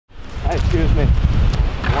Hey, excuse me.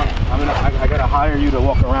 I gotta hire you to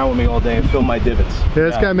walk around with me all day and fill my divots. Yeah,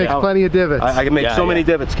 this guy makes plenty of divots. I can make so many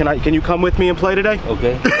divots. Can you come with me and play today?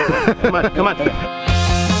 Okay. Come on, come on.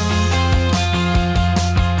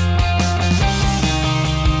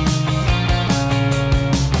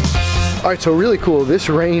 All right, so really cool. This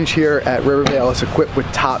range here at River Vale is equipped with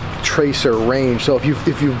Toptracer range. So if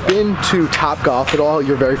you've been to Top Golf at all,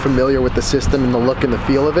 you're very familiar with the system and the look and the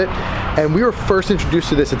feel of it. And we were first introduced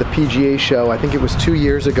to this at the PGA show, I think it was 2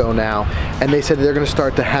 years ago now, and they said they're going to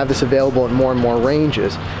start to have this available in more and more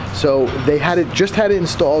ranges. So they just had it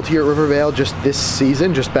installed here at River Vale just this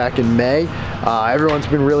season, just back in May. Everyone's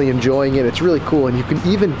been really enjoying it. It's really cool, and you can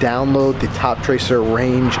even download the Toptracer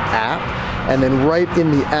range app. And then right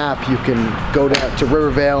in the app, you can go down to River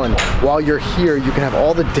Vale, and while you're here, you can have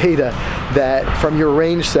all the data that from your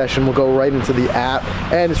range session will go right into the app.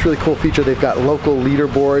 And it's a really cool feature. They've got local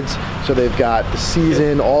leaderboards, so they've got the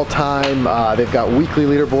season, all time, they've got weekly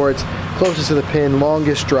leaderboards, closest to the pin,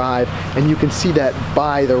 longest drive, and you can see that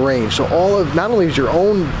by the range. So all of, not only is your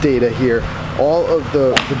own data here, all of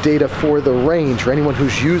the data for the range, for anyone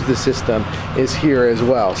who's used the system, is here as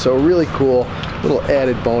well. So really cool, little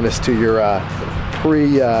added bonus to your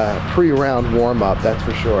pre-round warm-up, that's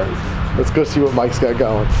for sure. Let's go see what Mike's got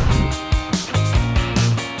going.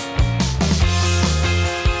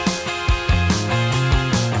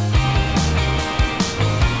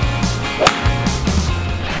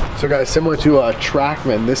 So guys, similar to a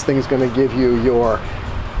TrackMan, this thing is going to give you your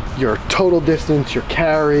total distance, your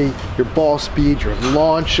carry, your ball speed, your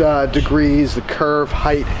launch degrees, the curve,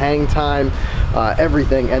 height, hang time,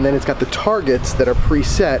 everything. And then it's got the targets that are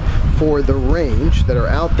preset for the range that are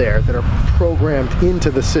out there that are programmed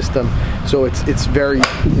into the system. So it's very,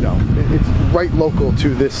 you know, it's right local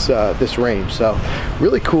to this this range. So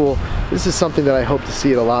really cool. This is something that I hope to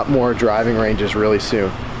see at a lot more driving ranges really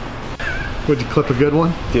soon. Would you clip a good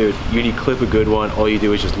one? Dude, you need to clip a good one. All you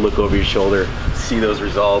do is just look over your shoulder, see those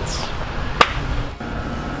results.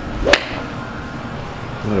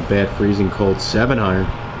 Not a bad freezing cold 7-iron.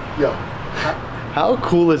 Yo, how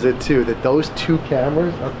cool is it too that those two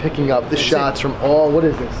cameras are picking up the shots from all, what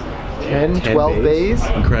is this, 10 12 bays?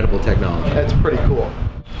 Incredible technology. That's pretty cool.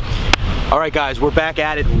 All right, guys, we're back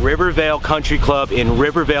at it. River Vale Country Club in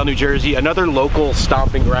River Vale, New Jersey. Another local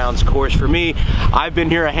stomping grounds course for me. I've been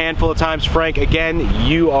here a handful of times. Frank, again,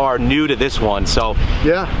 you are new to this one, so.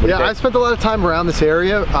 Yeah, I spent a lot of time around this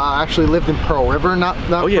area. I actually lived in Pearl River not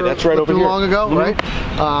that's right over too here. long ago, right?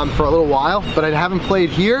 For a little while, but I haven't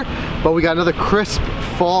played here. But we got another crisp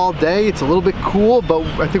fall day. It's a little bit cool, but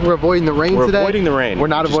I think we're avoiding the rain today. We're avoiding the rain. We're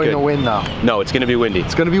not avoiding the wind though. No, it's gonna be windy.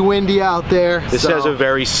 It's gonna be windy out there. This has a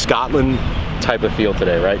very Scotland type of feel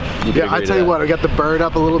today, right? Yeah, I tell you what, I got the bird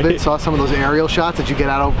up a little bit, saw some of those aerial shots that you get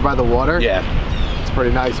out over by the water. Yeah. It's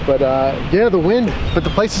pretty nice, but yeah, the wind, but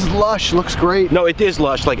the place is lush, looks great. No, it is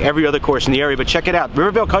lush like every other course in the area, but check it out.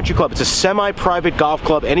 River Vale Country Club, it's a semi-private golf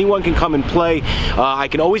club. Anyone can come and play. I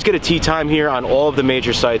can always get a tee time here on all of the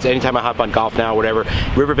major sites. Anytime I hop on Golf Now or whatever,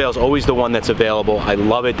 River Vale is always the one that's available. I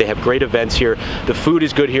love it. They have great events here. The food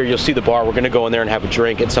is good here. You'll see the bar. We're gonna go in there and have a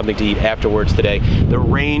drink and something to eat afterwards today. The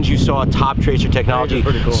range, you saw Toptracer technology.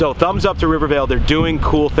 Cool. So thumbs up to River Vale. They're doing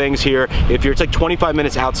cool things here. It's like 25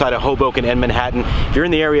 minutes outside of Hoboken and Manhattan. If you're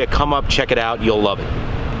in the area, come up, check it out. You'll love it.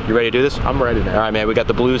 You ready to do this? I'm ready now. All right, man. We got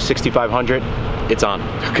the Blues 6500. It's on.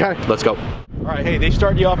 Okay. Let's go. All right, hey, they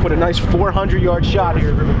start you off with a nice 400-yard shot here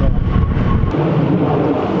at River Vale.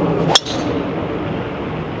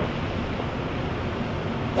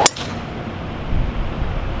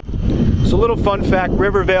 So a little fun fact,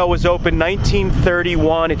 River Vale was open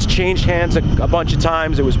 1931. It's changed hands a bunch of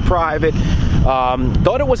times. It was private.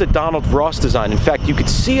 Thought it was a Donald Ross design. In fact, you could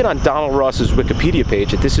see it on Donald Ross's Wikipedia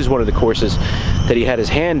page that this is one of the courses that he had his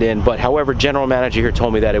hand in, but however, general manager here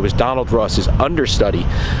told me that it was Donald Ross's understudy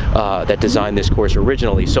that designed this course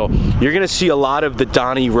originally. So you're gonna see a lot of the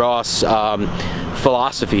Donnie Ross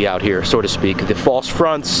philosophy out here, so to speak. The false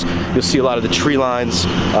fronts, you'll see a lot of the tree lines,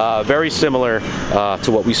 very similar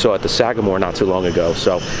to what we saw at the Sagamore not too long ago.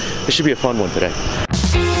 So this should be a fun one today.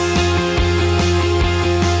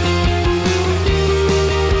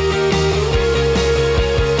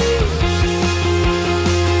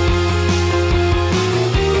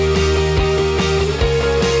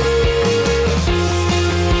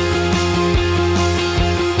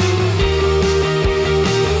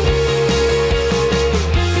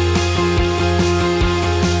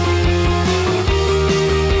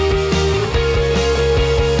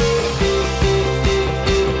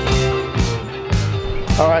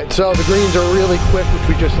 So the greens are really quick, which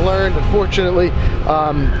we just learned. Unfortunately,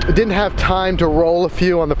 didn't have time to roll a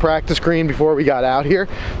few on the practice green before we got out here.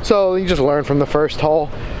 So you just learn from the first hole.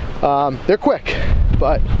 They're quick,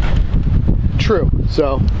 but true.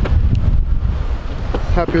 So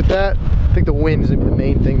happy with that. I think the wind is the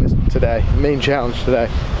main thing today, main challenge today.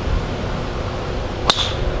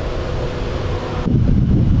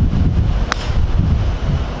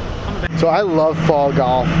 So I love fall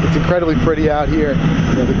golf. It's incredibly pretty out here.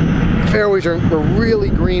 The fairways are really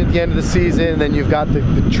green at the end of the season, and then you've got the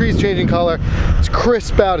trees changing color. It's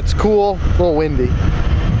crisp out, it's cool, a little windy.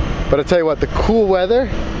 But I tell you what, the cool weather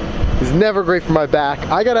is never great for my back.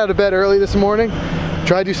 I got out of bed early this morning,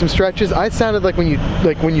 tried to do some stretches. I sounded like when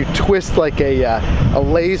you twist like a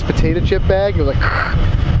Lay's potato chip bag. It was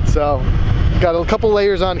like, so got a couple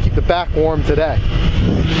layers on to keep the back warm today.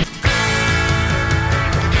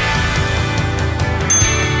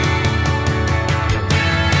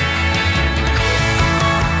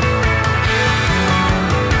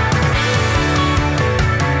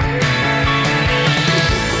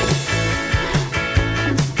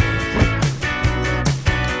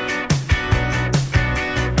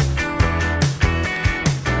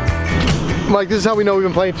 Mike, this is how we know we've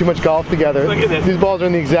been playing too much golf together. Look at this. These balls are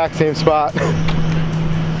in the exact same spot.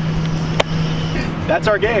 That's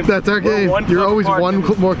our game. That's our game. You're always one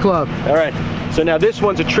more club. All right. So now this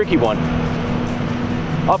one's a tricky one.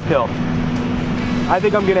 Uphill. I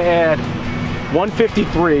think I'm going to add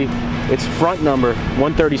 153. It's front number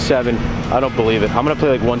 137. I don't believe it. I'm going to play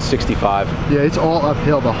like 165. Yeah, it's all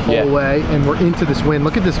uphill the whole way, and we're into this wind.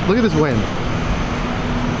 Look at this. Look at this wind.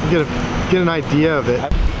 Get an idea of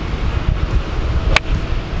it.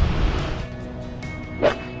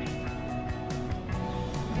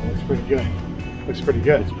 Pretty good. Looks pretty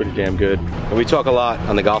good. It's pretty damn good. And we talk a lot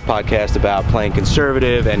on the golf podcast about playing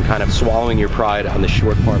conservative and kind of swallowing your pride on the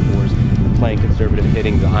short par fours, playing conservative,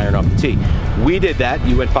 hitting the iron off the tee. We did that.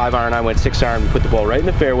 You went 5 iron, I went 6 iron. We put the ball right in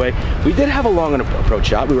the fairway. We did have a long approach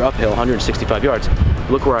shot. We were uphill, 165 yards.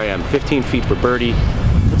 Look where I am, 15 feet for birdie.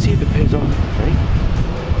 Let's see if it pays off. Ready?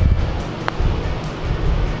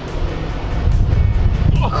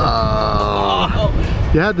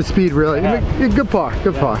 You had the speed, really. Good par,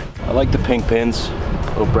 good par. I like the pink pins.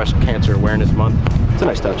 Oh, Breast Cancer Awareness Month. It's a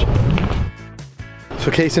nice touch.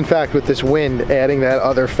 So case in fact, with this wind, adding that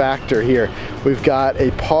other factor here, we've got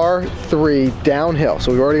a par 3 downhill.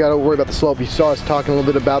 So we've already got to worry about the slope. You saw us talking a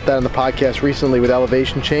little bit about that on the podcast recently with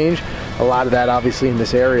elevation change. A lot of that obviously in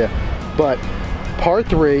this area. But par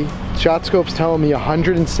 3, shot scope's telling me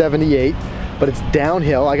 178, but it's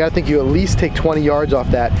downhill. I gotta think you at least take 20 yards off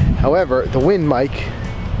that. However, the wind, Mike,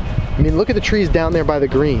 I mean, look at the trees down there by the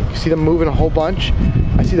green. You see them moving a whole bunch?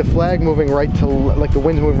 I see the flag moving right to, like the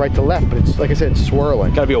wind's moving right to left, but it's, like I said, it's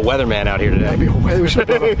swirling. Gotta be a weatherman out here today. Gotta be a weather, you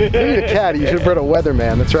need a caddy, you should have brought a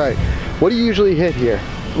weatherman, that's right. What do you usually hit here?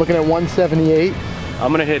 Looking at 178? I'm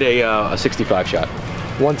gonna hit a 65 shot.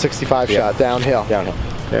 165 shot, downhill. Downhill.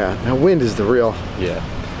 Yeah, now wind is the real,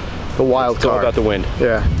 the wild card. It's all about the wind.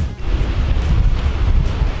 Yeah.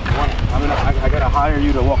 I gotta hire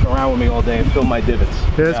you to walk around with me all day and fill my divots.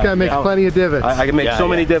 Yeah, this guy makes plenty of divots. I can make so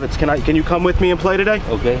many divots. Can you come with me and play today?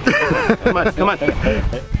 Okay. Come on, come on.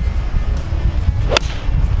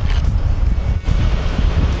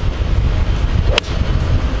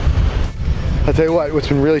 I'll tell you what's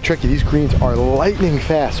been really tricky, these greens are lightning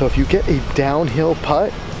fast, so if you get a downhill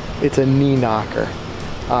putt, it's a knee knocker.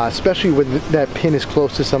 Especially when that pin is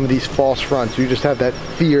close to some of these false fronts. You just have that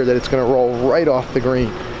fear that it's going to roll right off the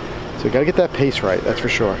green. So you got to get that pace right, that's for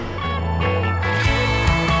sure.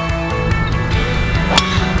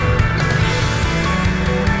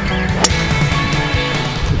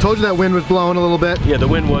 I told you that wind was blowing a little bit. Yeah, the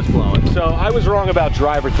wind was blowing. So I was wrong about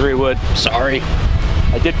driver 3-wood. Sorry.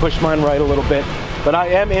 I did push mine right a little bit, but I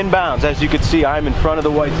am inbounds. As you can see, I'm in front of the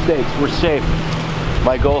white stakes. We're safe.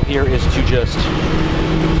 My goal here is to just...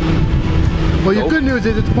 Well, your good news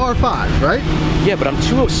is it's par 5, right? Yeah, but I'm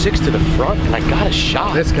 206 to the front, and I got a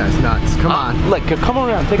shot. This guy's nuts. Come on. Like, come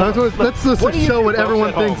around. Let's just show what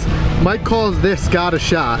everyone thinks. Mike calls this got a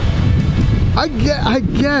shot. I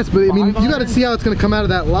guess, but I mean, you got to see how it's going to come out of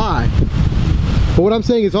that lie. But what I'm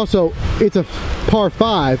saying is also, it's a par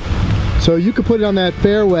 5. So you could put it on that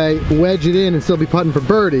fairway, wedge it in, and still be putting for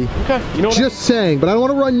birdie. Okay. You know what? Just saying, but I don't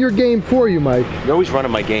want to run your game for you, Mike. You're always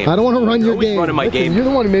running my game. I don't want to run your game. You're always running my game. You're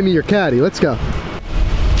the one who made me your caddy. Let's go.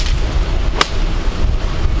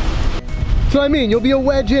 That's what I mean. You'll be a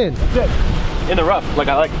wedge in. That's it. In the rough, like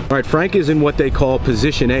I like. All right, Frank is in what they call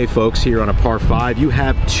position A, folks, here on a par 5. You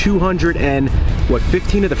have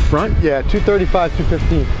 215 to the front? Yeah, 235,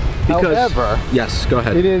 215. However, yes, go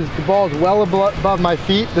ahead. the ball's well above my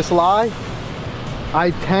feet, this lie.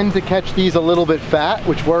 I tend to catch these a little bit fat,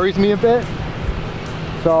 which worries me a bit.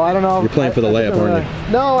 So I don't know. You're playing for the layup, aren't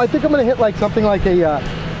you? No, I think I'm gonna hit like something like a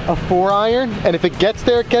 4-iron, and if it gets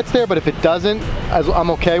there, it gets there. But if it doesn't, I'm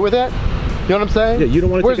okay with it. You know what I'm saying? Yeah, you don't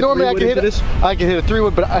want to take a 3-wood into this? I can hit a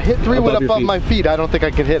 3-wood, but I hit 3-wood above my feet. I don't think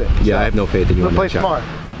I can hit it. Yeah, so I have no faith in you on that play shot. Smart.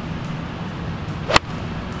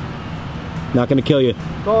 Not gonna kill you.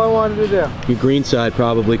 That's all I wanted to do. Your green side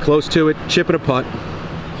probably, close to it, chipping a putt.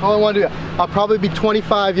 That's all I wanted to do. I'll probably be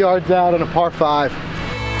 25 yards out on a par 5.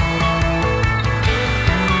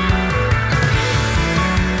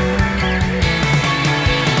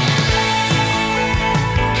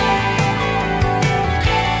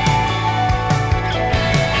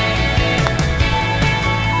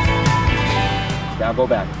 Now go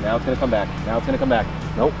back. Now it's gonna come back. Now it's gonna come back.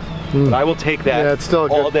 Nope. But I will take that. Yeah, it's still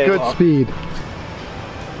all day good long. speed.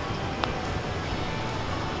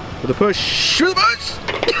 With a push. With a push!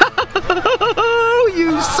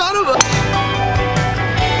 You son of a...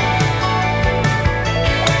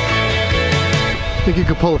 Think you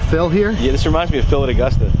could pull a fill here? Yeah, this reminds me of Phil at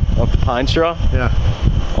Augusta, off the pine straw. Yeah.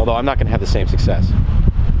 Although I'm not gonna have the same success.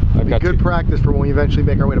 I've got good practice for when we eventually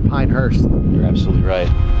make our way to Pinehurst. You're absolutely right.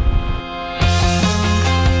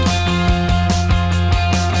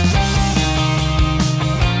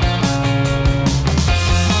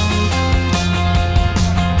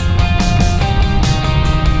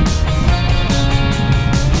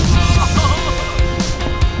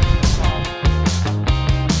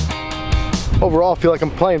 Overall, I feel like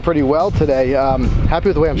I'm playing pretty well today. Happy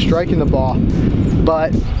with the way I'm striking the ball,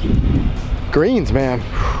 but greens, man,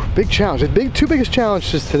 big challenge. The two biggest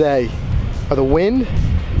challenges today are the wind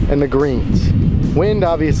and the greens. Wind,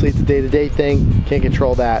 obviously, it's a day-to-day thing, can't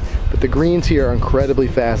control that, but the greens here are incredibly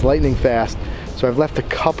fast, lightning fast. So I've left a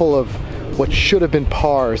couple of what should have been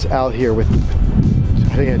pars out here with,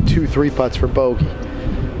 I think I had 2 3-putts for bogey.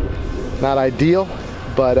 Not ideal,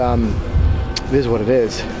 but it is what it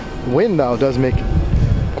is. Wind though does make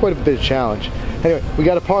quite a bit of challenge. Anyway, we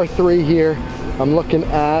got a par 3 here. I'm looking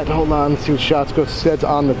at, hold on, let's see what shots go says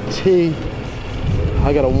on the tee.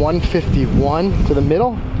 I got a 151 to the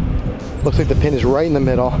middle. Looks like the pin is right in the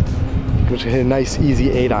middle. I'm just gonna hit a nice easy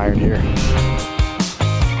 8-iron here.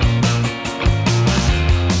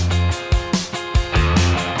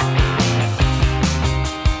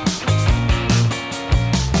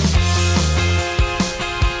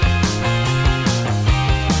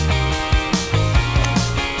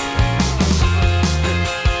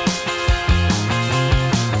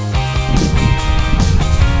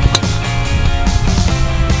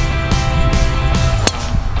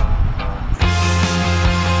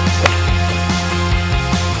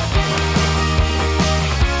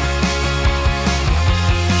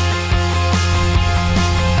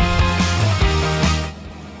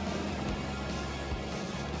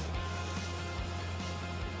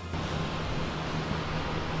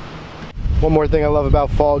 One more thing I love about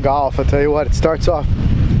fall golf, I'll tell you what, it starts off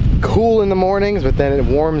cool in the mornings, but then it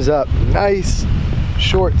warms up. Nice,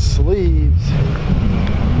 short sleeves.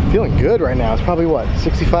 Feeling good right now. It's probably what,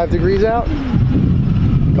 65 degrees out?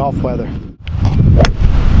 Golf weather. You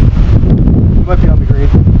might be on the green.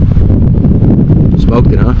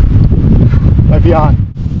 Smoked it, huh? Might be on.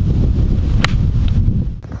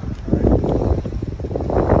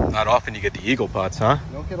 Not often you get the eagle putts, huh?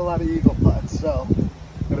 You don't get a lot of eagle putts, so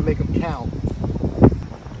gotta make them count.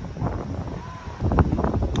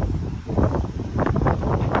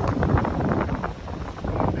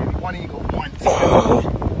 Maybe one eagle, one.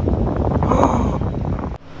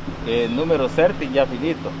 Número 30 ya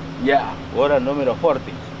finito. Yeah. Ahora número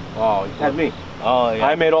 40. Oh, that's me. Oh, yeah.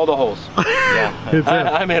 I made all the holes. Yeah.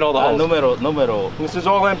 I made all the holes. Número. This is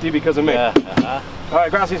all empty because of me. Yeah. All right,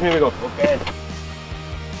 gracias, mi amigo. Okay.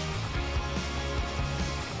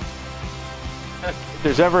 If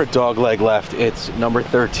there's ever a dog leg left, it's number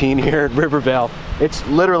 13 here at River Vale. It's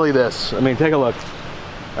literally this. I mean, take a look.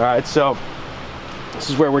 All right, so this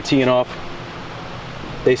is where we're teeing off.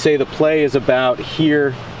 They say the play is about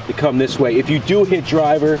here to come this way. If you do hit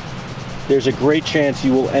driver, there's a great chance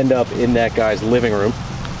you will end up in that guy's living room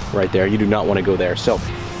right there. You do not want to go there. So,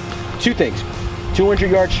 two things.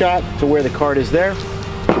 200-yard shot to where the cart is there,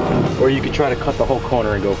 or you could try to cut the whole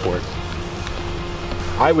corner and go for it.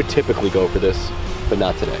 I would typically go for this, but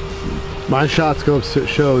not today. My shot scope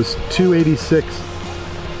shows 286.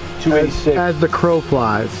 286. As the crow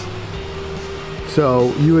flies.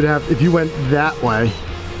 So you would have, if you went that way.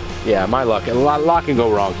 Yeah, my luck. A lot can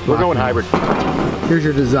go wrong. We're going hybrid. Here's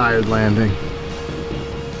your desired landing.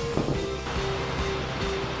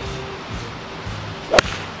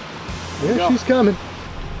 Yeah, she's coming.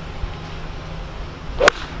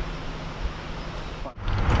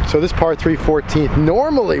 So this par 3 14th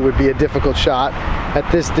normally would be a difficult shot at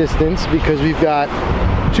this distance because we've got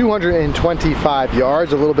 225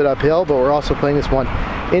 yards, a little bit uphill, but we're also playing this one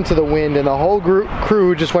into the wind, and the whole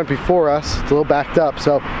crew just went before us. It's a little backed up,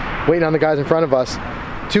 so waiting on the guys in front of us.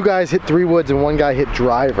 2 guys hit 3 woods and 1 guy hit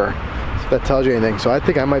driver, so if that tells you anything. So I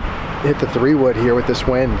think I might hit the 3 wood here with this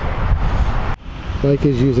wind. Mike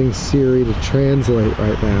is using Siri to translate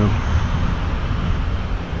right now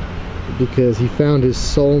because he found his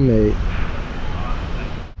soulmate.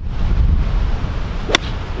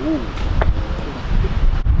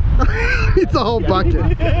 It's a whole bucket.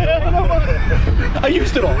 I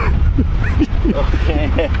used it all. I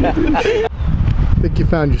think you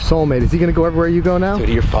found your soulmate. Is he gonna go everywhere you go now? Dude,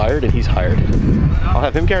 you're fired and he's hired. I'll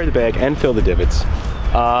have him carry the bag and fill the divots.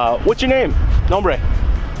 What's your name? Nombre?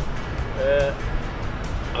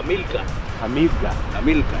 Amilca. Amilca.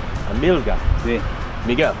 Amilca. Amilca. Sí.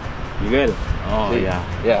 Miguel. Miguel. Oh Sí. yeah.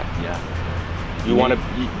 You want to?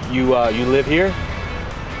 You live here?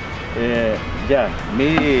 Ya.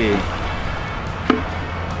 Me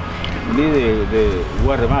de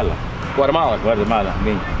Guatemala. Guatemala.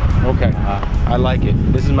 Me. Okay. I like it.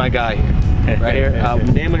 This is my guy here. Right here.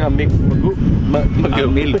 Name Magoo.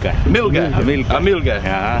 Amilca. Amilca.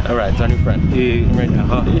 Yeah. All right, it's our new friend.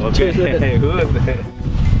 Okay. Good.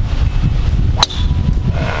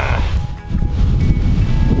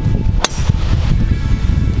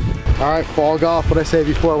 All right, fall golf. What I say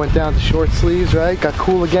before, I went down to short sleeves, right? Got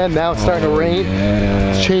cool again. Now it's starting to rain.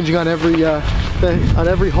 Yeah. It's changing on every thing, on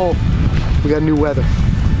every hole. We got new weather.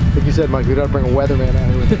 Like you said, Mike, we gotta bring a weatherman out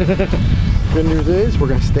here with us. Good news is we're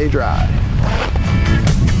gonna stay dry.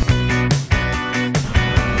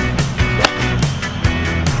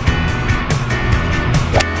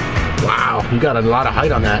 Wow, you got a lot of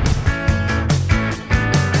height on that.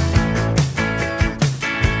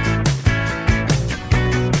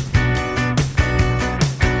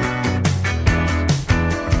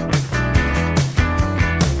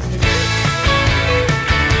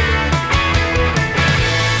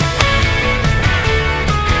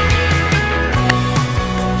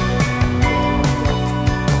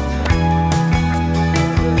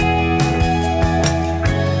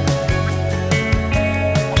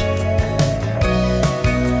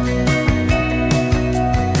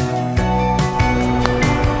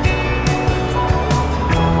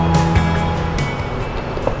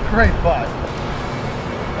 Great putt.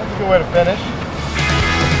 That's a good way to finish.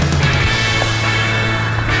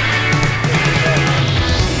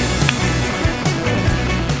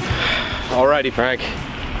 Alrighty, Frank.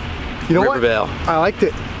 You know River what? Vale. I liked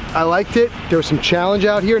it. I liked it. There was some challenge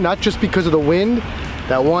out here, not just because of the wind.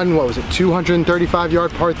 That one, what was it,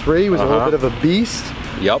 235-yard par 3 was a little bit of a beast.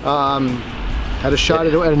 Yep. Had a shot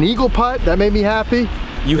at an eagle putt. That made me happy.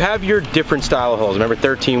 You have your different style of holes. Remember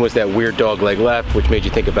 13 was that weird dog leg left, which made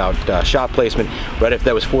you think about shot placement. Right after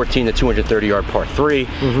that was 14, the 230-yard par 3.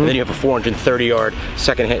 And then you have a 430-yard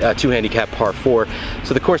second 2 handicap par 4.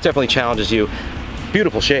 So the course definitely challenges you.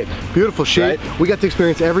 Beautiful shape. Beautiful shape. Right? We got to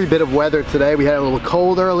experience every bit of weather today. We had a little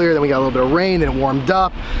cold earlier, then we got a little bit of rain, then it warmed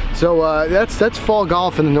up. So that's fall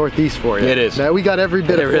golf in the Northeast for you. It is. Now, we got every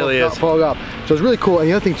bit of fall golf. So it's really cool. And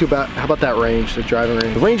the other thing too how about that range, the driving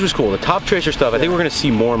range? The range was cool. The Toptracer stuff, I think we're going to see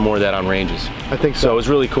more and more of that on ranges. I think so. So it was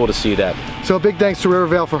really cool to see that. So a big thanks to River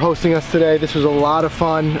Vale for hosting us today. This was a lot of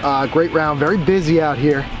fun. Great round. Very busy out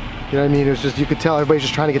here. You know what I mean? It was just, you could tell everybody's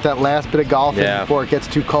just trying to get that last bit of golf in before it gets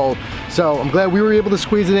too cold. So I'm glad we were able to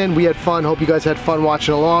squeeze it in. We had fun. Hope you guys had fun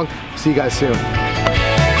watching along. See you guys soon.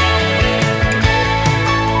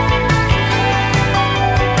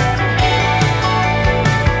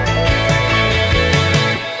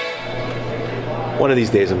 One of these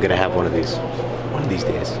days I'm going to have one of these. One of these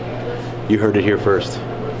days. You heard it here first.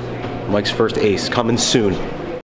 Mike's first ace coming soon.